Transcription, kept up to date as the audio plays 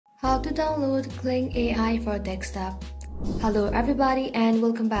How to download Kling AI for desktop. Hello everybody and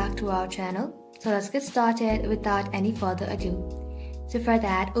welcome back to our channel. So let's get started without any further ado. So for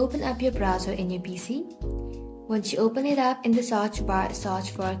that, open up your browser in your PC. Once you open it up, in the search bar, search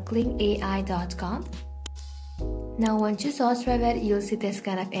for klingai.com. Now once you search for it, you'll see this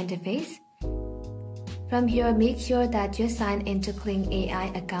kind of interface. From here, make sure that you're signed into Kling AI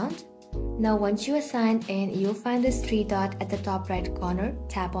account. Now once you are signed in, you'll find this three dot at the top right corner.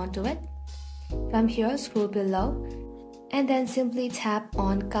 Tap onto it. From here, scroll below and then simply tap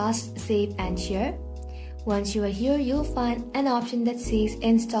on Cast, Save and Share. Once you are here, you'll find an option that says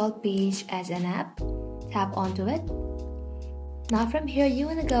Install Page as an app. Tap onto it. Now from here, you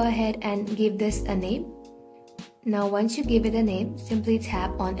want to go ahead and give this a name. Now once you give it a name, simply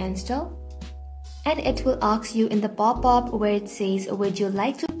tap on Install. And it will ask you in the pop-up where it says, would you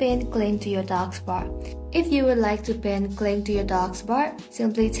like to pin Kling to your taskbar? If you would like to pin Kling to your taskbar,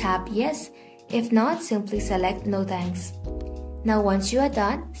 simply tap yes. If not, simply select no thanks. Now once you are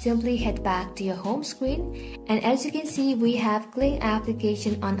done, simply head back to your home screen. And as you can see, we have Kling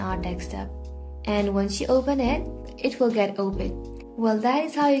application on our desktop. And once you open it, it will get open. Well, that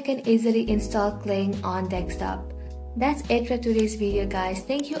is how you can easily install Kling on desktop. That's it for today's video, guys.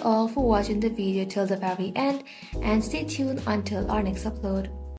 Thank you all for watching the video till the very end and stay tuned until our next upload.